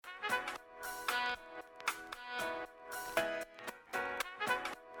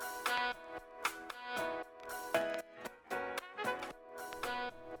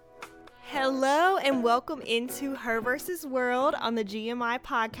Hello and welcome into Her vs. World on the GMI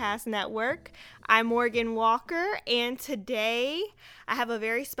Podcast Network. I'm Morgan Walker, and today I have a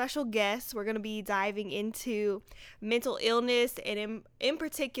very special guest. We're going to be diving into mental illness and in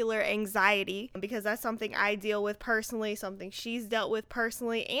particular anxiety, because that's something I deal with personally, something she's dealt with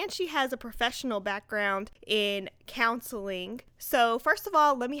personally, and she has a professional background in counseling. So first of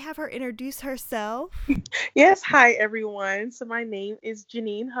all, let me have her introduce herself. Yes, hi everyone. So my name is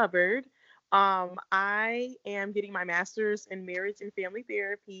Janine Hubbard. I am getting my master's in marriage and family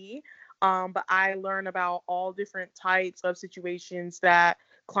therapy, but I learn about all different types of situations that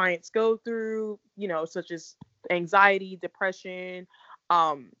clients go through, such as anxiety, depression,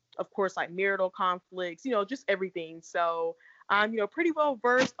 of course, like marital conflicts, just everything. So I'm, pretty well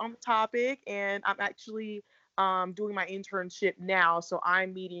versed on the topic, and I'm actually doing my internship now. So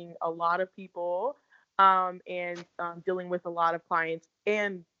I'm meeting a lot of people and dealing with a lot of clients.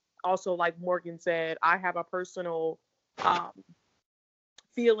 And also, like Morgan said, I have a personal um,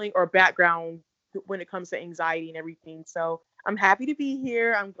 feeling or background when it comes to anxiety and everything. So I'm happy to be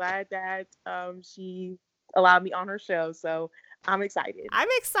here. I'm glad that she allowed me on her show. So I'm excited. I'm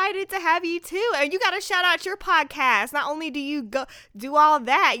excited to have you too. And you got to shout out your podcast. Not only do you go do all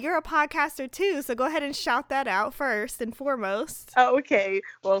that, you're a podcaster too. So go ahead and shout that out first and foremost. Oh, okay.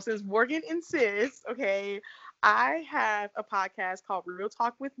 Well, since Morgan insists, okay, I have a podcast called Real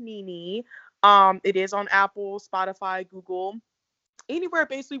Talk with Nene. It is on Apple, Spotify, Google, anywhere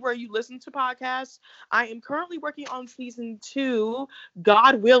basically where you listen to podcasts. I am currently working on season 2.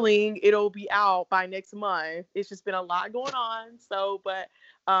 God willing, it'll be out by next month. It's just been a lot going on. But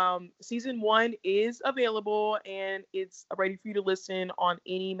season 1 is available and it's ready for you to listen on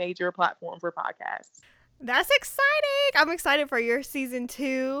any major platform for podcasts. That's exciting. I'm excited for your season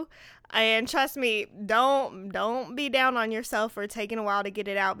 2. And trust me, don't be down on yourself for taking a while to get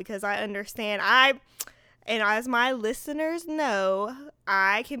it out, because I understand. And as my listeners know,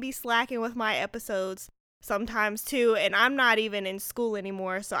 I can be slacking with my episodes sometimes too, and I'm not even in school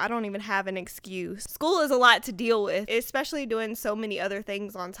anymore, so I don't even have an excuse. School is a lot to deal with, especially doing so many other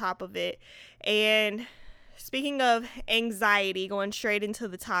things on top of it. And speaking of anxiety, going straight into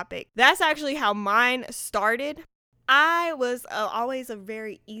the topic, that's actually how mine started. I was always a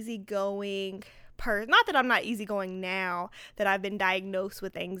very easygoing person. Not that I'm not easygoing now that I've been diagnosed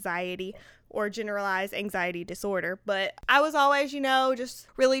with anxiety or generalized anxiety disorder, but I was always, just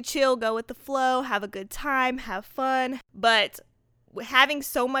really chill, go with the flow, have a good time, have fun. But having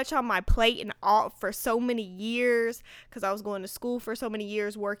so much on my plate and all for so many years, because I was going to school for so many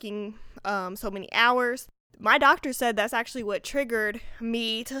years, working so many hours, my doctor said that's actually what triggered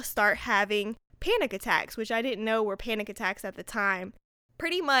me to start having panic attacks, which I didn't know were panic attacks at the time.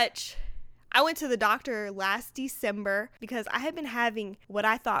 Pretty much, I went to the doctor last December because I had been having what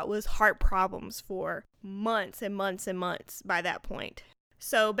I thought was heart problems for months and months and months by that point.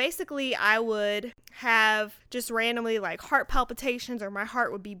 So basically, I would have just randomly like heart palpitations, or my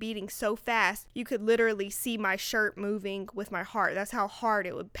heart would be beating so fast you could literally see my shirt moving with my heart. That's how hard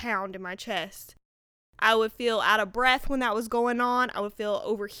it would pound in my chest. I would feel out of breath when that was going on. I would feel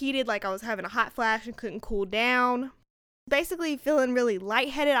overheated, like I was having a hot flash and couldn't cool down. Basically feeling really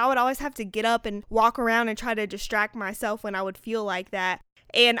lightheaded. I would always have to get up and walk around and try to distract myself when I would feel like that.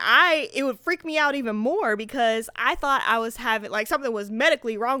 And it would freak me out even more because I thought I was having, like, something was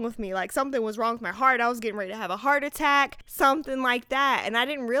medically wrong with me. Like, something was wrong with my heart. I was getting ready to have a heart attack, something like that. And I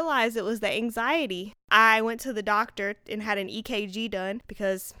didn't realize it was the anxiety. I went to the doctor and had an EKG done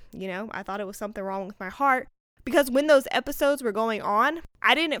because, I thought it was something wrong with my heart. Because when those episodes were going on,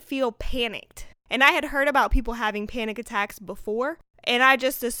 I didn't feel panicked. And I had heard about people having panic attacks before. And I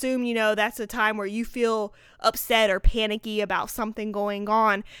just assume, that's a time where you feel upset or panicky about something going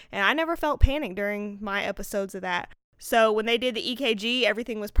on. And I never felt panic during my episodes of that. So when they did the EKG,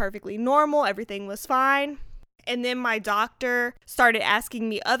 everything was perfectly normal. Everything was fine. And then my doctor started asking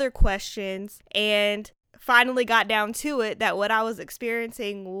me other questions and finally got down to it that what I was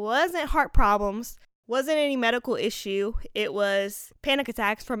experiencing wasn't heart problems, wasn't any medical issue. It was panic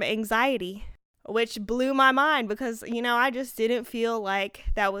attacks from anxiety, which blew my mind because, I just didn't feel like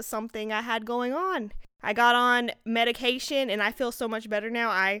that was something I had going on. I got on medication and I feel so much better now.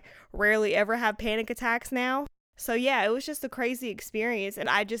 I rarely ever have panic attacks now. So yeah, it was just a crazy experience, and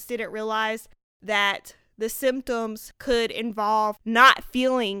I just didn't realize that the symptoms could involve not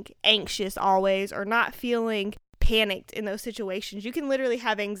feeling anxious always or not feeling panicked in those situations. You can literally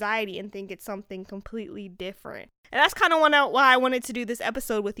have anxiety and think it's something completely different. And that's kind of why I wanted to do this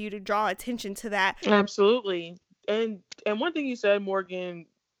episode with you, to draw attention to that. Absolutely. And one thing you said, Morgan,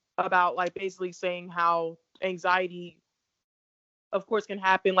 about like basically saying how anxiety of course, can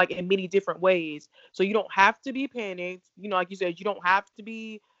happen like in many different ways. So you don't have to be panicked. Like you said, you don't have to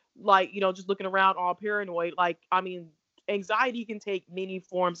be like, just looking around all paranoid. Like, I mean, anxiety can take many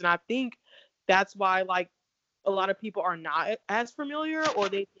forms. And I think that's why, like, a lot of people are not as familiar, or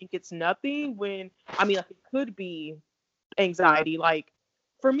they think it's nothing when, I mean, like, it could be anxiety. Like,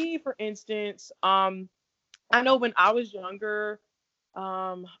 for me, for instance, I know when I was younger,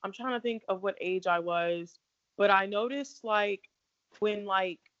 I'm trying to think of what age I was, but I noticed like when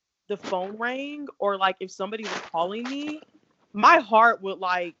like the phone rang, or like if somebody was calling me, my heart would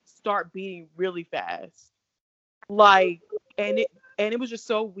like start beating really fast. Like, and it was just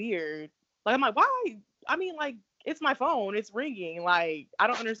so weird. Like, I'm like, why? I mean, like, it's my phone, it's ringing. Like, I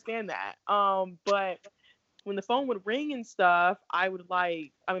don't understand that. But when the phone would ring and stuff, I would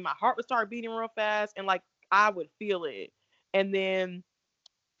like, I mean, my heart would start beating real fast, and like I would feel it. And then,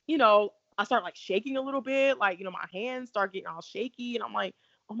 I start like shaking a little bit, like, my hands start getting all shaky, and I'm like,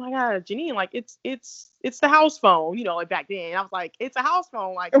 oh my God, Janine, like it's the house phone, like back then. I was like, it's a house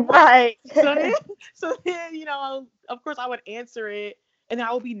phone, like, Right. so then, of course I would answer it, and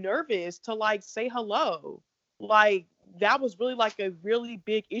I would be nervous to like say hello. Like, that was really like a really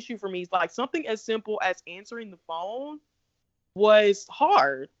big issue for me. It's like something as simple as answering the phone was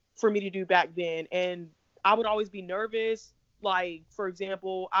hard for me to do back then. And I would always be nervous. Like, for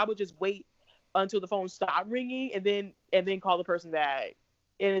example, I would just wait until the phone stopped ringing, and then call the person back,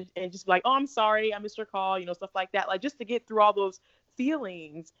 and just be like, oh, I'm sorry, I missed your call, stuff like that. Like, just to get through all those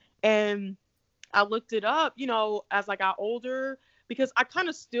feelings. And I looked it up, as I got older, because I kind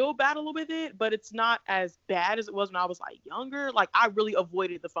of still battle with it, but it's not as bad as it was when I was like younger. Like, I really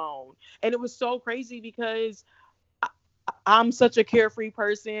avoided the phone. And it was so crazy because I'm such a carefree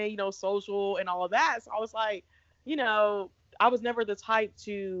person, social and all of that. So I was like, I was never the type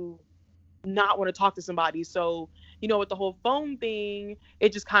to not want to talk to somebody. So, with the whole phone thing,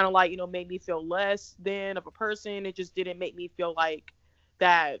 it just kind of like, made me feel less than of a person. It just didn't make me feel like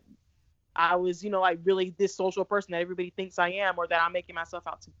that I was, like, really this social person that everybody thinks I am, or that I'm making myself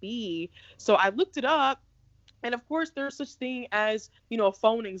out to be. So I looked it up, and of course there's such thing as,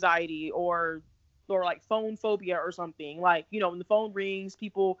 phone anxiety, or like phone phobia or something. Like, when the phone rings,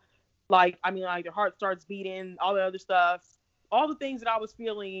 people, like, I mean, like, their heart starts beating, all the other stuff, all the things that I was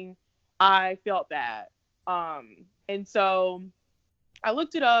feeling, I felt that. And so I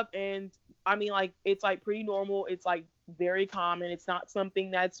looked it up, and I mean, like, it's like pretty normal. It's like very common. It's not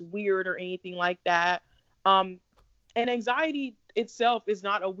something that's weird or anything like that. Um, and anxiety itself is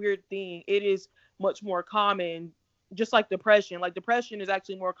not a weird thing. It is much more common, just like depression. Like, depression is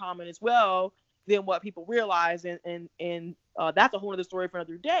actually more common as well than what people realize, and that's a whole other story for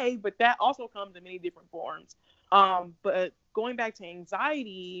another day. But that also comes in many different forms. But going back to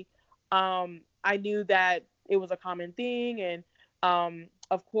anxiety, I knew that it was a common thing, and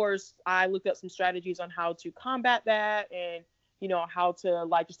of course, I looked up some strategies on how to combat that, and how to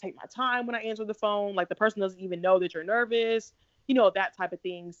like just take my time when I answer the phone. Like, the person doesn't even know that you're nervous, that type of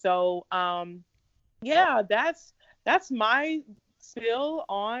thing. So, yeah, that's my spill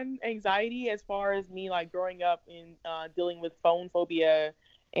on anxiety, as far as me like growing up and dealing with phone phobia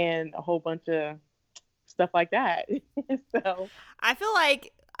and a whole bunch of stuff like that. So, I feel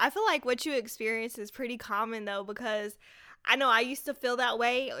like what you experience is pretty common though, because I know I used to feel that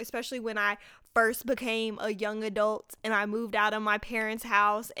way, especially when I first became a young adult and I moved out of my parents'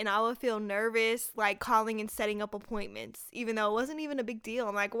 house, and I would feel nervous like calling and setting up appointments, even though it wasn't even a big deal.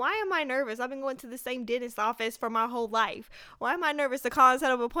 I'm like, why am I nervous? I've been going to the same dentist office for my whole life. Why am I nervous to call and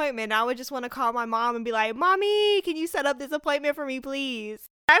set up an appointment? And I would just want to call my mom and be like, Mommy, can you set up this appointment for me, please?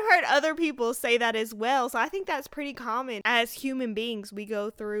 I've heard other people say that as well. So I think that's pretty common. As human beings, we go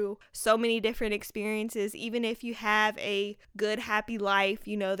through so many different experiences. Even if you have a good, happy life,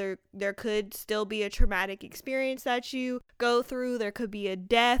 there could still be a traumatic experience that you go through. There could be a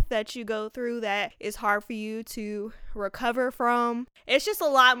death that you go through that is hard for you to recover from. It's just a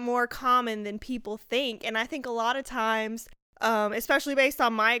lot more common than people think. And I think a lot of times, especially based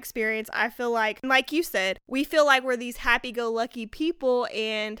on my experience, I feel like you said, we feel like we're these happy-go-lucky people,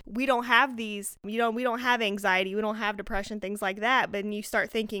 and we don't have these, we don't have anxiety, we don't have depression, things like that. But then you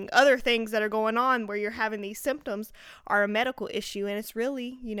start thinking other things that are going on where you're having these symptoms are a medical issue, and it's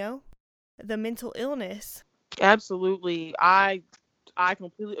really, the mental illness. absolutely, I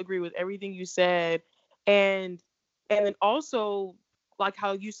completely agree with everything you said, and then also, like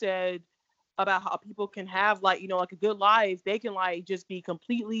how you said about how people can have, like, like a good life. They can like just be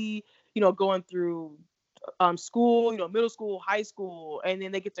completely, going through school, middle school, high school, and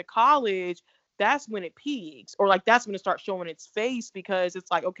then they get to college. That's when it peaks, or like that's when it starts showing its face, because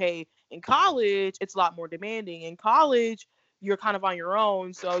it's like, okay, in college it's a lot more demanding. In college, you're kind of on your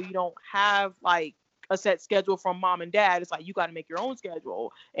own, so you don't have like a set schedule from mom and dad. It's like you got to make your own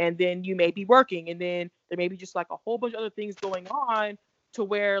schedule, and then you may be working, and then there may be just like a whole bunch of other things going on to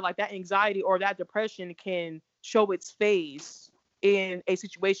where like that anxiety or that depression can show its face in a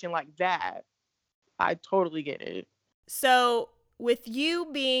situation like that. I totally get it. So, with you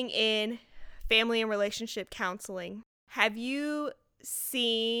being in family and relationship counseling, have you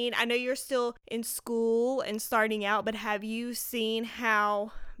seen, I know you're still in school and starting out, but have you seen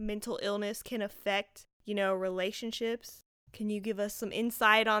how mental illness can affect, relationships? Can you give us some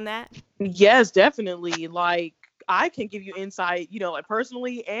insight on that? Yes, definitely. Like I can give you insight, like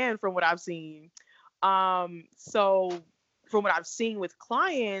personally and from what I've seen. So from what I've seen with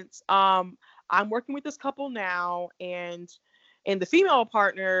clients, I'm working with this couple now, and the female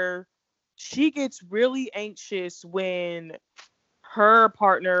partner, she gets really anxious when her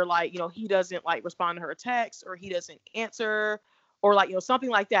partner, like, he doesn't like respond to her text, or he doesn't answer, or like, something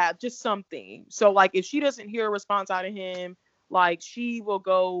like that, just something. So like if she doesn't hear a response out of him, like she will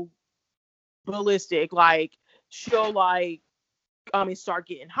go ballistic. Like she'll like start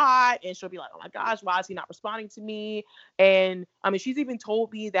getting hot, and she'll be like, oh my gosh, why is he not responding to me? And she's even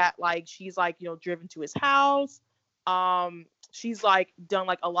told me that like she's like, driven to his house. She's like done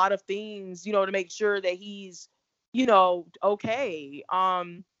like a lot of things, to make sure that he's, okay.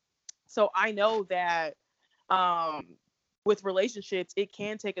 So I know that with relationships, it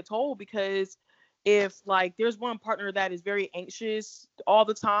can take a toll, because if like there's one partner that is very anxious all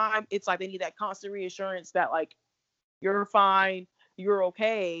the time, it's like they need that constant reassurance that like you're fine, you're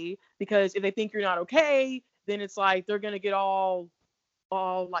okay. Because if they think you're not okay, then it's like they're gonna get all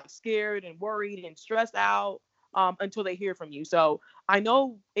like scared and worried and stressed out until they hear from you. So I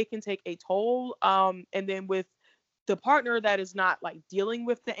know it can take a toll. And then with the partner that is not like dealing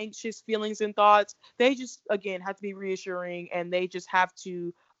with the anxious feelings and thoughts, they just again have to be reassuring, and they just have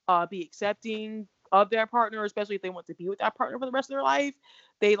to be accepting of their partner, especially if they want to be with that partner for the rest of their life.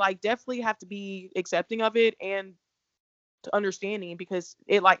 They like definitely have to be accepting of it and understanding, because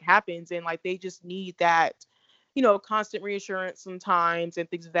it like happens, and like they just need that, constant reassurance sometimes and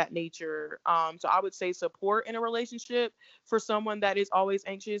things of that nature. So I would say support in a relationship for someone that is always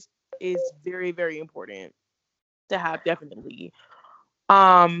anxious is very, very important to have, definitely.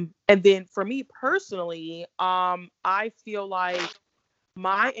 And then for me personally, I feel like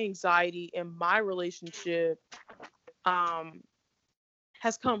my anxiety in my relationship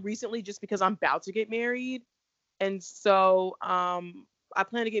has come recently, just because I'm about to get married. And so I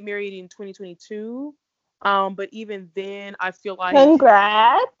plan to get married in 2022. But even then, I feel like...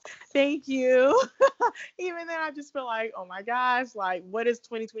 Congrats. Thank you. Even then, I just feel like, oh my gosh, like, what is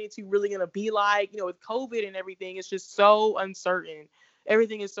 2022 really going to be like? With COVID and everything, it's just so uncertain.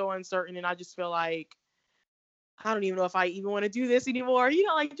 Everything is so uncertain. And I just feel like, I don't even know if I even want to do this anymore.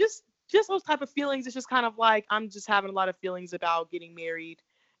 Like just those type of feelings. It's just kind of like, I'm just having a lot of feelings about getting married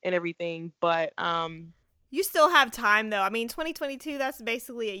and everything. But, you still have time, though. 2022, that's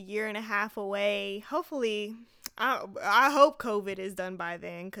basically a year and a half away. Hopefully, I hope COVID is done by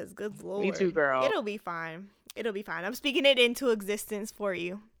then, because good Lord. Me too, girl. It'll be fine. I'm speaking it into existence for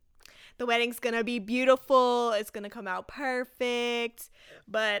you. The wedding's going to be beautiful. It's going to come out perfect.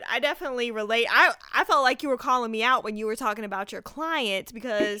 But I definitely relate. I felt like you were calling me out when you were talking about your client,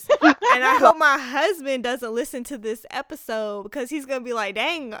 because, and I hope my husband doesn't listen to this episode, because he's going to be like,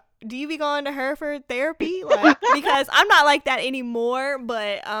 dang, do you be going to her for therapy? Like, because I'm not like that anymore.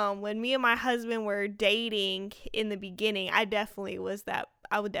 But when me and my husband were dating in the beginning, I definitely was that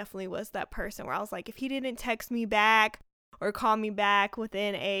person where I was like, if he didn't text me back or call me back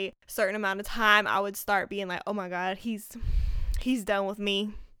within a certain amount of time, I would start being like, oh my God, he's done with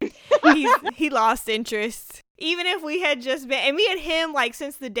me. He lost interest. Even if we had just been, and me and him, like,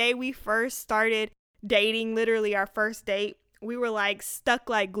 since the day we first started dating, literally our first date, we were like stuck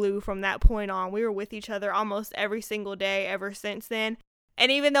like glue from that point on. We were with each other almost every single day ever since then.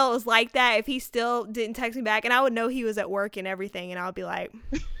 And even though it was like that, if he still didn't text me back, and I would know he was at work and everything, and I would be like,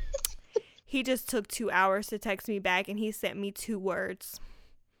 he just took 2 hours to text me back, and he sent me 2 words.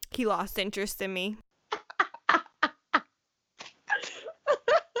 He lost interest in me.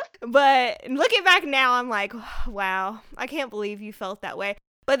 But looking back now, I'm like, wow, I can't believe you felt that way.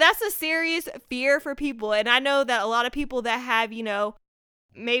 But that's a serious fear for people. And I know that a lot of people that have,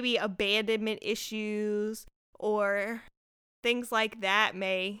 maybe abandonment issues or things like that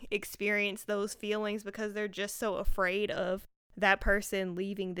may experience those feelings, because they're just so afraid of that person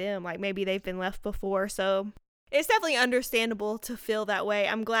leaving them. Like maybe they've been left before. So it's definitely understandable to feel that way.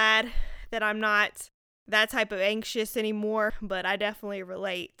 I'm glad that I'm not that type of anxious anymore, but I definitely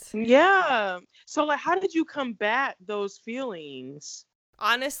relate. Yeah. So like, how did you combat those feelings?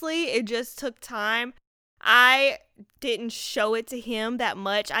 Honestly, it just took time. I didn't show it to him that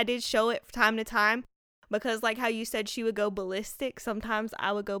much. I did show it from time to time because, like how you said she would go ballistic, sometimes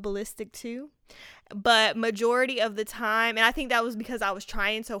I would go ballistic too. But majority of the time, and I think that was because I was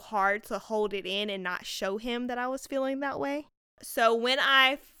trying so hard to hold it in and not show him that I was feeling that way. So when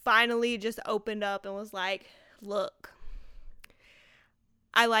I finally just opened up and was like, look,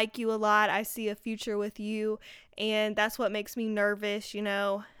 I like you a lot. I see a future with you. And that's what makes me nervous.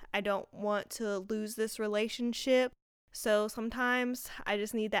 I don't want to lose this relationship. So sometimes I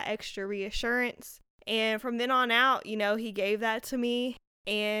just need that extra reassurance. And from then on out, he gave that to me.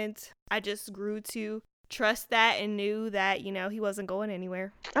 And I just grew to trust that and knew that, he wasn't going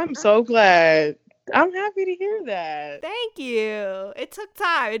anywhere. I'm so glad. I'm happy to hear that. Thank you. It took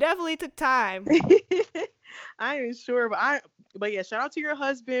time. It definitely took time. I ain't sure, but yeah, shout out to your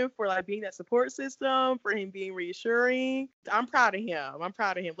husband for like being that support system, for him being reassuring. I'm proud of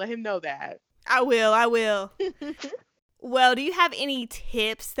him. Let him know that. I will. Well, do you have any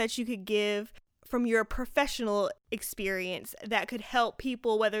tips that you could give from your professional experience that could help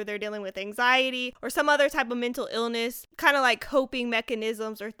people, whether they're dealing with anxiety or some other type of mental illness, kind of like coping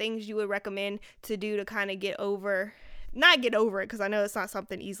mechanisms or things you would recommend to do to kind of not get over it, because I know it's not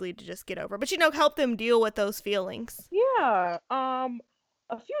something easily to just get over, but help them deal with those feelings? Yeah.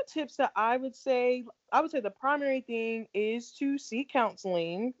 A few tips that I would say the primary thing is to seek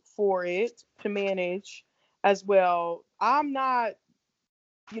counseling for it to manage as well. I'm not,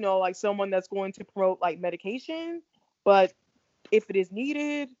 like someone that's going to promote like medication, but if it is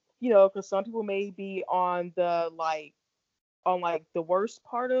needed, because some people may be on the worst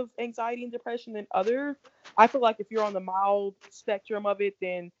part of anxiety and depression than others. I feel like if you're on the mild spectrum of it,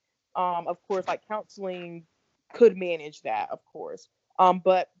 then of course like counseling could manage that, of course.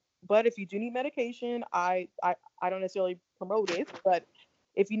 But if you do need medication, I don't necessarily promote it, but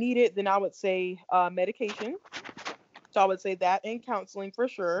if you need it, then I would say medication. So I would say that and counseling for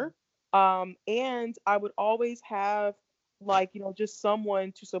sure. And I would always have like, just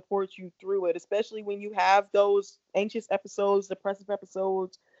someone to support you through it, especially when you have those anxious episodes, depressive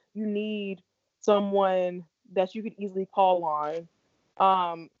episodes. You need someone that you could easily call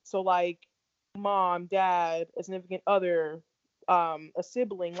on. So like mom, dad, a significant other, a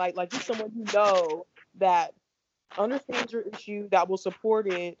sibling, like just someone that understands your issue, that will support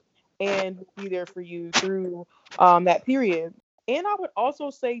it, and will be there for you through that period. And I would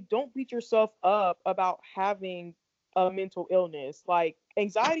also say, don't beat yourself up about having a mental illness. Like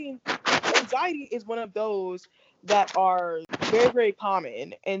anxiety is one of those that are very, very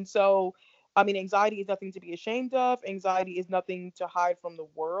common. And so, I mean, anxiety is nothing to be ashamed of. Anxiety is nothing to hide from the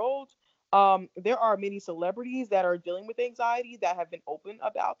world. There are many celebrities that are dealing with anxiety that have been open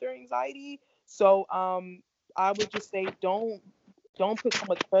about their anxiety. So, I would just say don't put so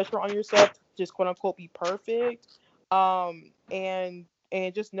much pressure on yourself to just quote unquote be perfect. And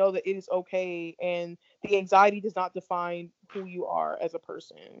just know that it is okay, and the anxiety does not define who you are as a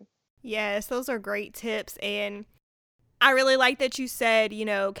person. Yes, those are great tips. And I really like that you said,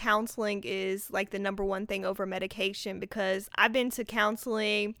 counseling is like the number one thing over medication, because I've been to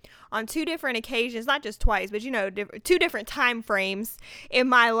counseling on two different occasions, not just twice, but, two different time frames in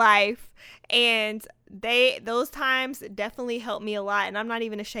my life. And those times definitely helped me a lot. And I'm not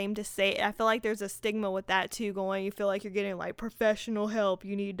even ashamed to say it. I feel like there's a stigma with that too, you feel like you're getting like professional help.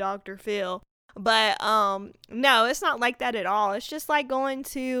 You need Dr. Phil. But no, it's not like that at all. It's just like going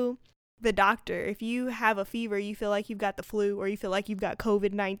to the doctor. If you have a fever, you feel like you've got the flu, or you feel like you've got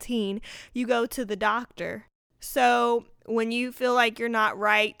COVID-19, you go to the doctor. So when you feel like you're not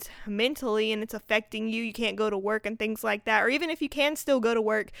right mentally and it's affecting you, you can't go to work and things like that, or even if you can still go to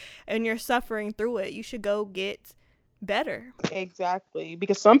work and you're suffering through it, you should go get better. Exactly.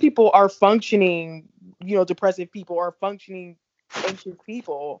 Because some people are functioning, depressive people are functioning anxious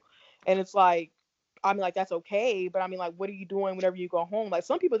people. And it's like, I mean, like, that's okay. But I mean, like, what are you doing whenever you go home? Like,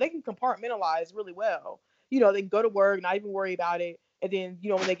 some people, they can compartmentalize really well. They can go to work, not even worry about it. And then,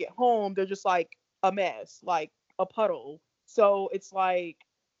 when they get home, they're just like a mess, like a puddle. So it's like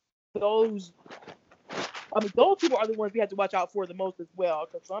those people are the ones we have to watch out for the most as well.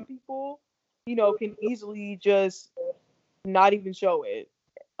 Because some people, can easily just not even show it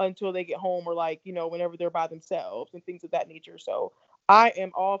until they get home, or like, whenever they're by themselves and things of that nature. So I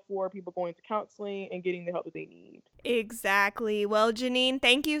am all for people going to counseling and getting the help that they need. Exactly. Well, Janine,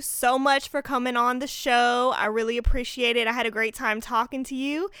 thank you so much for coming on the show. I really appreciate it. I had a great time talking to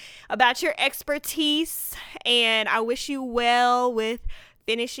you about your expertise, and I wish you well with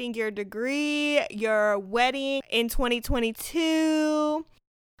finishing your degree, your wedding in 2022.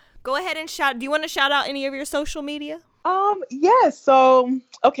 Go ahead and do you want to shout out any of your social media? Yes. So,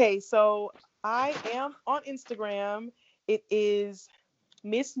 okay. So I am on Instagram. It is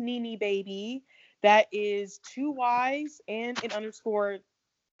Miss Nini Baby. That is 2 Y's and an underscore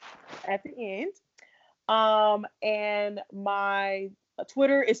at the end. And my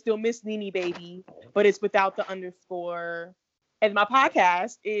Twitter is still Miss Nini Baby, but it's without the underscore. And my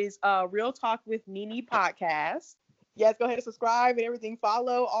podcast is Real Talk with Nini Podcast. Yes, go ahead and subscribe and everything.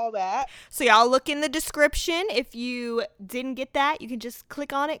 Follow all that. So y'all look in the description. If you didn't get that, you can just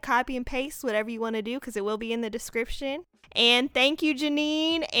click on it, copy and paste, whatever you want to do, because it will be in the description. And thank you,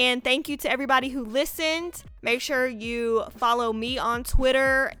 Janine. And thank you to everybody who listened. Make sure you follow me on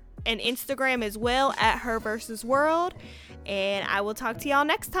Twitter and Instagram as well at Her Versus World. And I will talk to y'all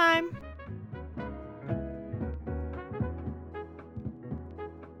next time.